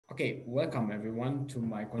Okay, welcome everyone to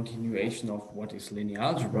my continuation of what is linear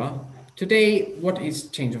algebra. Today, what is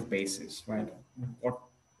change of basis, right? What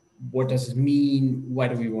what does it mean? Why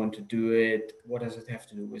do we want to do it? What does it have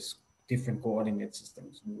to do with different coordinate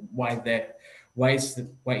systems? Why is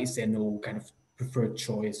there no kind of preferred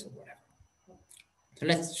choice or whatever? So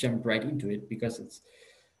let's jump right into it because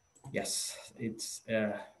it's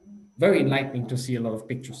very enlightening to see a lot of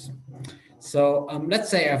pictures. So let's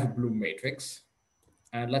say I have a blue matrix,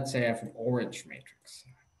 and let's say I have an orange matrix.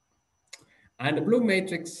 And the blue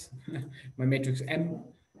matrix, my matrix M,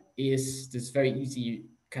 is this very easy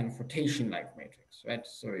kind of rotation-like matrix, right?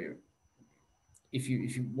 So if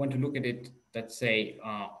you want to look at it, let's say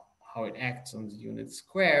how it acts on the unit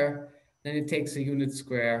square, then it takes a unit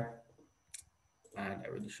square, and I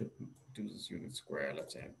really should do this unit square.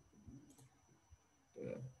 Let's say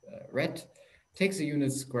red takes a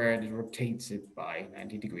unit square and it rotates it by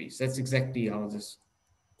 90 degrees. That's exactly how this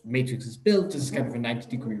matrix is built. This is kind of a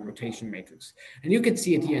 90-degree rotation matrix. And you can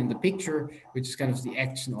see it here in the picture, which is kind of the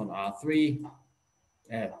action on R3,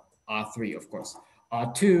 uh, R3, of course,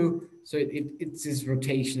 R2. So it's this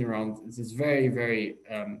rotation around, it's this very, very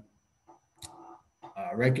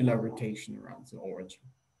regular rotation around the origin.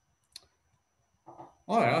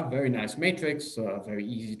 Oh yeah, very nice matrix, very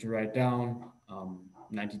easy to write down,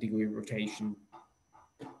 90-degree rotation.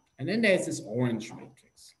 And then there's this orange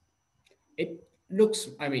matrix. It looks,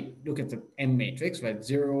 I mean, look at the M matrix, right?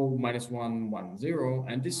 0, -1, 1, 0.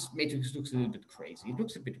 And this matrix looks a little bit crazy. It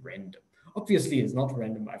looks a bit random. Obviously, it's not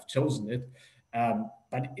random. I've chosen it.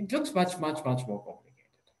 But it looks much, much, much more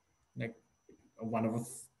complicated. Like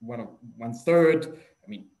one third. I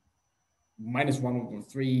mean,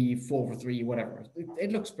 -1/3, 4/3, whatever.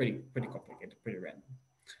 It looks pretty complicated, pretty random.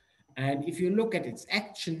 And if you look at its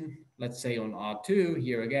action, let's say on R2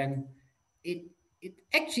 here again, it it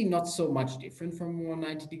actually not so much different from a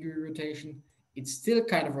 190-degree rotation. It's still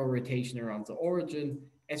kind of a rotation around the origin.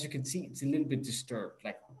 As you can see, it's a little bit disturbed,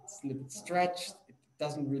 like it's a little bit stretched. It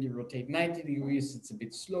doesn't really rotate 90 degrees. It's a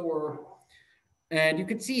bit slower. And you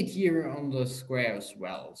can see it here on the square as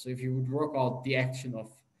well. So if you would work out the action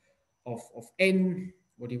of n,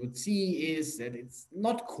 what you would see is that it's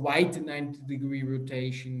not quite a 90-degree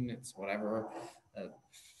rotation. It's whatever,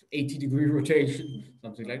 80-degree rotation,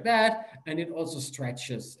 something like that. And it also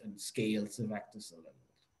stretches and scales the vectors a little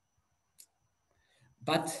bit.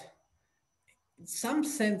 But in some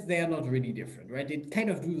sense, they are not really different, right? They kind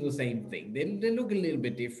of do the same thing. They look a little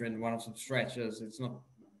bit different. One of them stretches. It's not,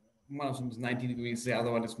 one of them is 90 degrees. The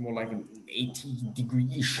other one is more like an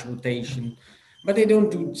 80-degree-ish rotation. But they don't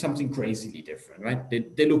do something crazily different, right?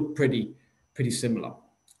 They look pretty similar.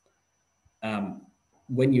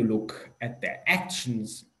 When you look at their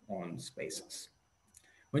actions on spaces.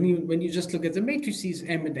 When you just look at the matrices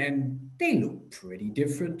M and N, they look pretty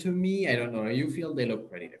different to me. I don't know how you feel. They look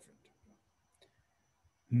pretty different.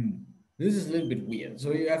 This is a little bit weird.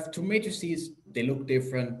 So you have two matrices, they look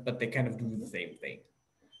different, but they kind of do the same thing.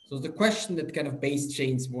 So the question that kind of base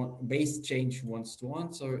change wants to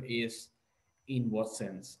answer is, in what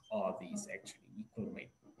sense are these actually equal,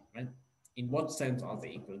 right? In what sense are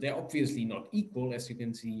they equal? They're obviously not equal, as you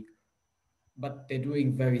can see, but they're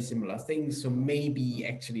doing very similar things. So maybe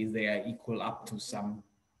actually they are equal up to some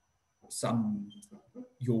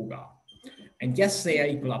yoga. And yes, they are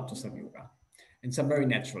equal up to some yoga and some very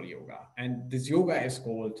natural yoga. And this yoga is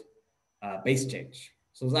called base change.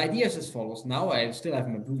 So the idea is as follows. Now I still have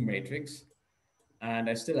my blue matrix and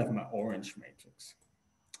I still have my orange matrix.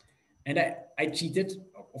 And I cheated.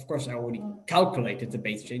 Of course, I already calculated the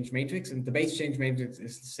base change matrix, and the base change matrix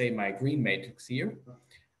is, say, my green matrix here.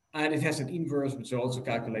 And it has an inverse, which I also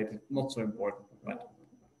calculated, not so important, but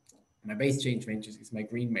my base change matrix is my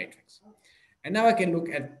green matrix. And now I can look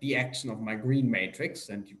at the action of my green matrix,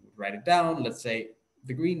 and you would write it down. Let's say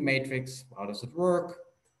the green matrix, how does it work?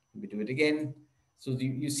 Let me do it again. So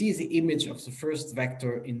you see the image of the first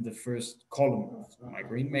vector in the first column of my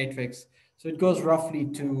green matrix. So it goes roughly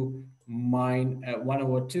to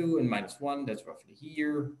 1/2 and -1. That's roughly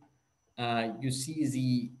here. You see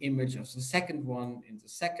the image of the second one in the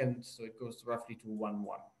second. So it goes roughly to 1,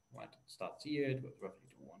 1. Right? It starts here. It goes roughly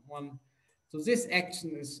to 1, 1. So this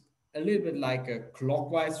action is a little bit like a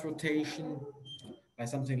clockwise rotation by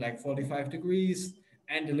something like 45 degrees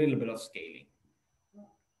and a little bit of scaling.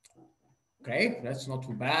 Okay, that's not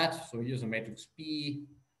too bad. So here's a matrix P,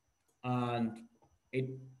 and it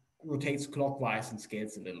rotates clockwise and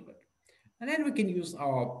scales a little bit. And then we can use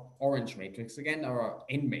our orange matrix, again, our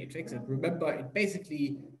N matrix. And remember, it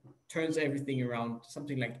basically turns everything around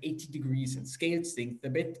something like 80 degrees and scales things a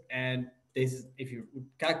bit. And this, if you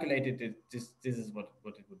calculated it, this is what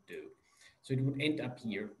it would do. So it would end up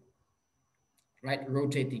here. right?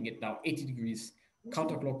 Rotating it now 80 degrees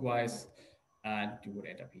counterclockwise, and you would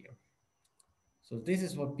end up here. So this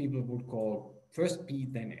is what people would call first P,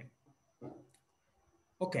 then N.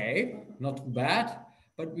 Okay, not too bad,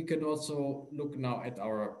 but we can also look now at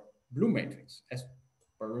our blue matrix.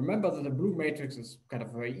 But remember that the blue matrix is kind of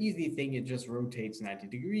a very easy thing. It just rotates 90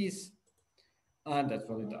 degrees, and that's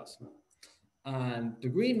what it does. And the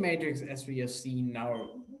green matrix, as we have seen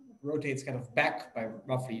now, rotates kind of back by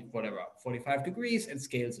roughly whatever, 45 degrees and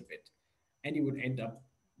scales a bit. And you would end up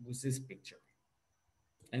with this picture.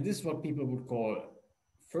 And this is what people would call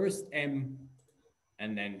first M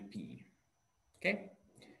and then P. Okay?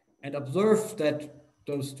 And observe that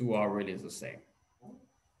those two are really the same.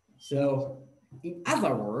 So, in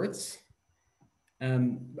other words,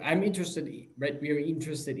 I'm interested, right? We are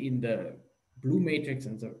interested in the blue matrix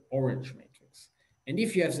and the orange matrix. And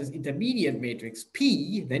if you have this intermediate matrix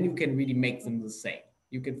P, then you can really make them the same.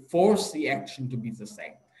 You can force the action to be the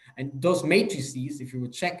same. And those matrices, if you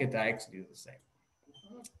would check it, are actually the same.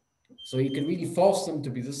 So you can really force them to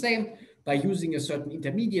be the same by using a certain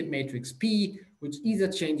intermediate matrix P, which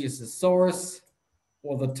either changes the source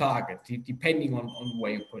or the target, depending on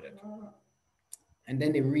where you put it. And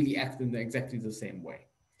then they really act in exactly the same way.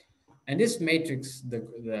 And this matrix,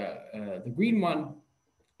 the green one,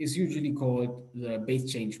 is usually called the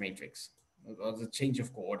base change matrix, or the change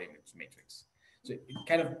of coordinates matrix. So it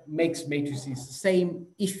kind of makes matrices the same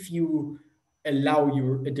if you allow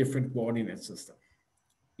a different coordinate system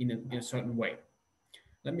in a certain way.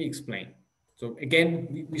 Let me explain. So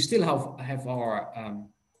again, we still have our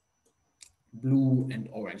blue and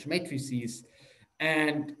orange matrices,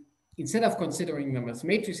 and instead of considering them as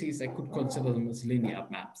matrices, I could consider them as linear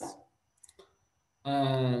maps.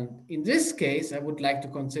 And in this case, I would like to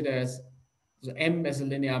consider the M as a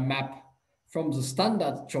linear map from the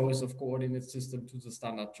standard choice of coordinate system to the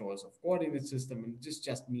standard choice of coordinate system. And this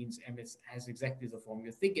just means M has exactly the form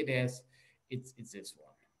you think it has. It's this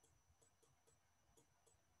one.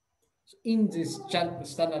 So in this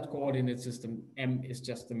standard coordinate system, M is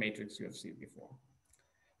just the matrix you have seen before.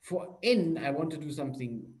 For N, I want to do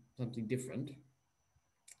something different.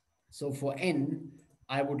 So for N,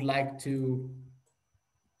 I would like to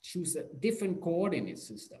choose a different coordinate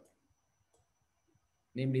system,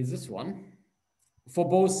 namely this one, for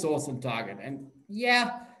both source and target. And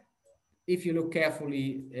yeah, if you look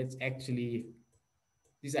carefully,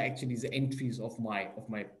 these are actually the entries of my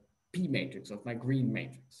P matrix, of my green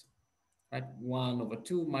matrix, right?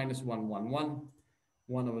 1/2 minus 1, 1, 1,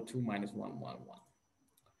 1/2 minus 1, 1, 1.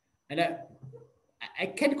 And I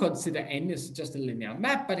can consider N as just a linear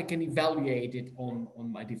map, but I can evaluate it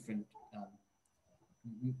on my different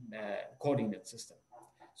coordinate system.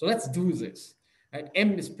 So let's do this. Right?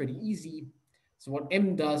 M is pretty easy. So what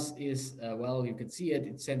M does is, well, you can see it.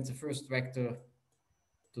 It sends the first vector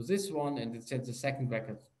to this one, and it sends the second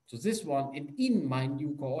vector to this one. And in my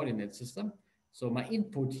new coordinate system, so my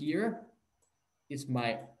input here is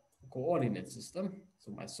my coordinate system, so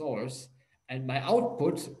my source, and my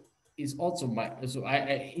output is also my. So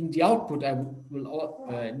in the output I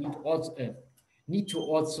will need to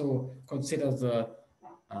also consider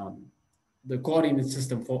the coordinate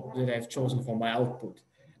system that I've chosen for my output.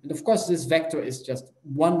 And of course, this vector is just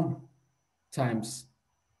 1 times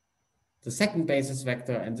the second basis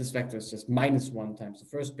vector, and this vector is just -1 times the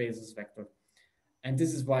first basis vector. And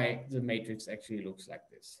this is why the matrix actually looks like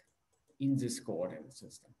this in this coordinate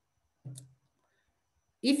system.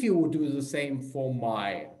 If you would do the same for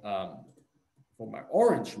my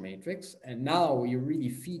orange matrix, and now you really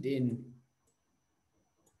feed in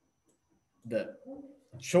the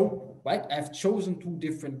right? I've chosen two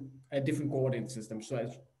different coordinate systems. So I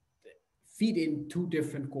feed in 2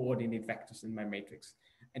 different coordinate vectors in my matrix,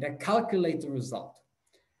 and I calculate the result.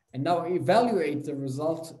 And now I evaluate the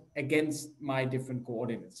result against my different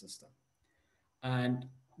coordinate system. And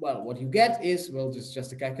well, what you get is, well, this is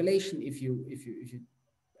just a calculation. If you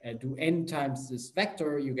do n times this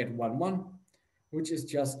vector, you get 1, 1, which is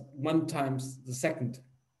just 1 times the second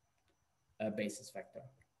basis vector.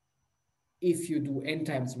 If you do n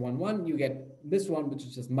times 1, 1, you get this one, which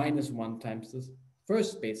is just -1 times this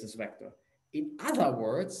first basis vector. In other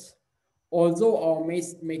words, although our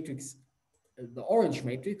matrix, the orange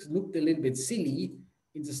matrix, looked a little bit silly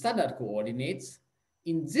in the standard coordinates,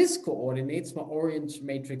 in this coordinates, my orange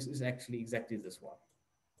matrix is actually exactly this one.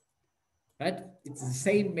 Right? It's the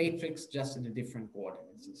same matrix, just in a different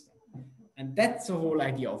coordinate system. And that's the whole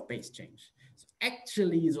idea of base change. So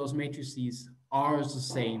actually, those matrices are the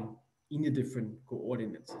same in a different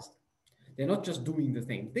coordinate system. They're not just doing the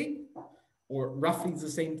same thing or roughly the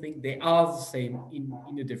same thing. They are the same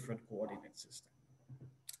in a different coordinate system.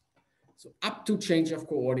 So up to change of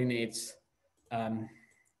coordinates, M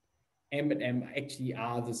and M actually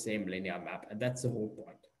are the same linear map, and that's the whole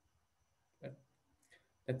point.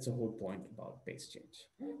 That's the whole point about base change.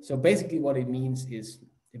 So basically what it means is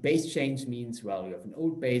the base change means, well, you have an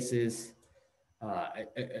old basis,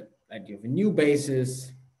 and you have a new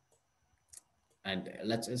basis, and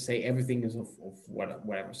let's just say everything is of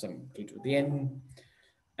whatever, some k to the n,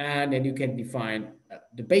 and then you can define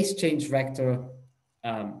the base change vector.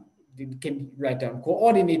 You can write down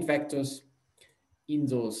coordinate vectors in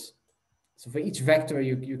those. So for each vector,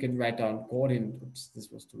 you can write down coordinate. Oops, this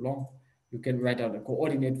was too long. You can write down a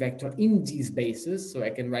coordinate vector in these bases. So I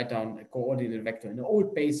can write down a coordinate vector in the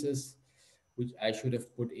old basis, which I should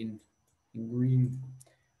have put in green.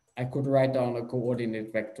 I could write down a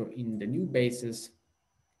coordinate vector in the new basis.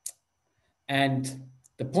 And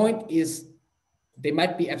the point is, they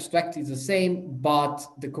might be abstractly the same, but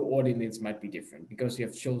the coordinates might be different because you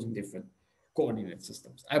have chosen different coordinate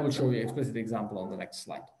systems. I will show you an explicit example on the next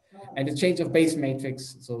slide. And the change of base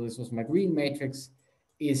matrix, so this was my green matrix,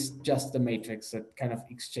 is just the matrix that kind of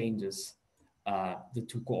exchanges the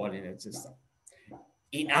two coordinate system.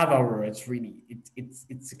 In other words, really,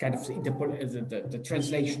 it's kind of the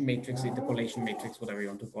translation matrix, the interpolation matrix, whatever you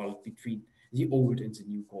want to call it, between the old and the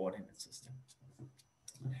new coordinate system.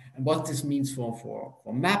 And what this means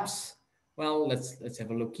for maps, well, let's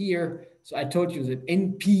have a look here. So I told you that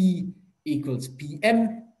NP equals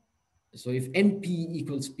PM. So if NP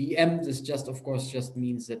equals PM, this just, of course, just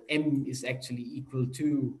means that M is actually equal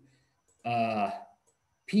to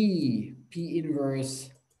P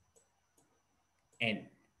inverse N,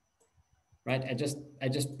 right? I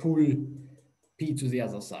just pull P to the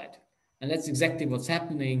other side. And that's exactly what's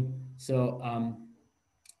happening. So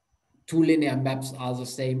two linear maps are the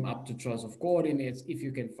same up to choice of coordinates if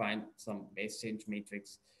you can find some base change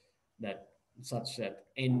matrix that such that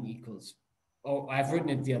N equals, oh, I've written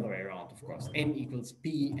it the other way around, of course. N equals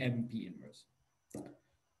P M P inverse,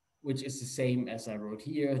 which is the same as I wrote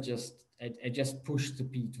here. Just I just pushed the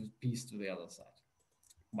P's to the other side.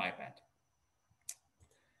 My bad.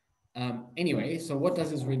 Anyway, so what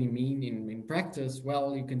does this really mean in practice?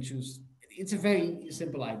 Well, you can choose. It's a very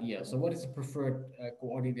simple idea. So what is the preferred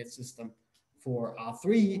coordinate system for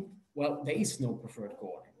R3? Well, there is no preferred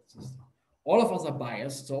coordinate system. All of us are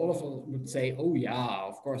biased. So all of us would say, oh yeah,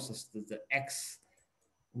 of course, the X,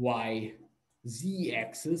 Y, Z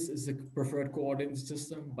axis is the preferred coordinate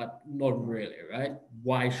system, but not really, right?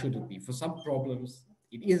 Why should it be? For some problems,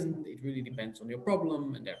 it isn't. It really depends on your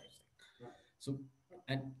problem and everything. So,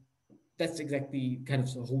 and that's exactly kind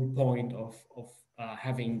of the whole point of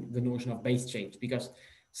having the notion of base change, because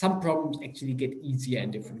some problems actually get easier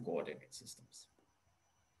in different coordinate systems.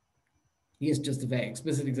 Here's just a very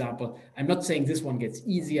explicit example. I'm not saying this one gets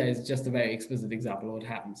easier, it's just a very explicit example of what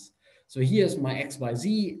happens. So here's my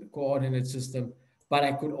XYZ coordinate system, but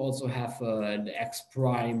I could also have an X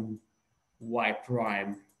prime, Y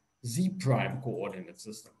prime, Z prime coordinate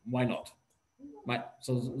system. Why not? Right?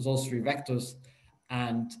 So those three vectors.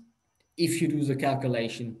 And if you do the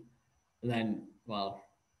calculation, then, well,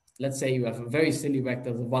 let's say you have a very silly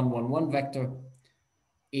vector, the 1, 1, 1 vector.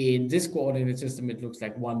 In this coordinate system, it looks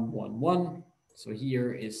like 1, 1, 1. So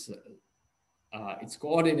here is its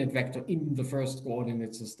coordinate vector in the first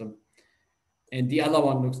coordinate system. And the other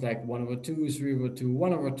one looks like 1 over 2, 3 over 2,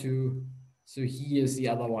 1 over 2. So here's the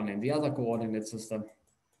other one in the other coordinate system.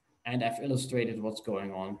 And I've illustrated what's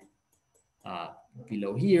going on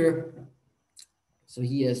below here. So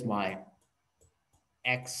here's my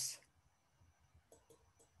X,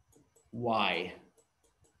 Y,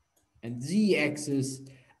 and Z axis.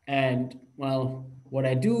 And well, what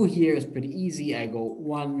I do here is pretty easy. I go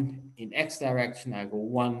 1 in X direction, I go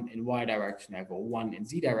 1 in Y direction, I go 1 in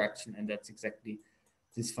Z direction, and that's exactly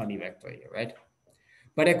this funny vector here, right?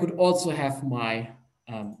 But I could also have my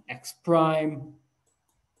X prime,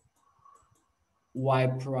 Y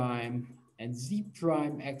prime, and Z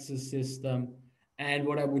prime axis system. And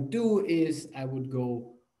what I would do is I would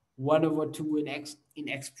go 1 over 2 in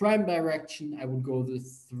X prime direction. I would go the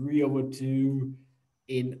 3 over 2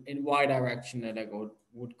 in Y direction, and I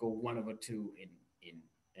would go 1 over 2 in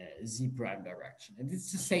Z prime direction. And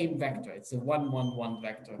it's the same vector. It's a 1, 1, 1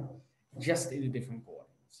 vector, just in a different coordinate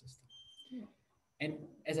system. And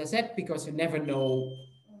as I said, because you never know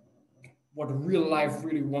what real life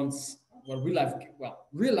really wants, what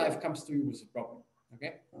real life comes to you with a problem.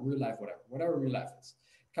 Okay, real life, whatever real life is,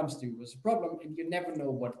 comes to you with a problem, and you never know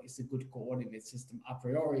what is a good coordinate system a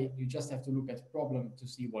priori. You just have to look at the problem to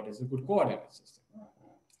see what is a good coordinate system.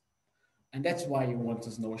 And that's why you want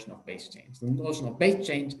this notion of base change. The notion of base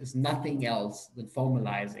change is nothing else than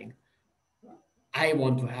formalizing I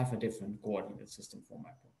want to have a different coordinate system for my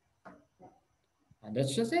problem. And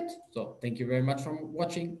that's just it. So thank you very much for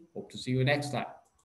watching. Hope to see you next time.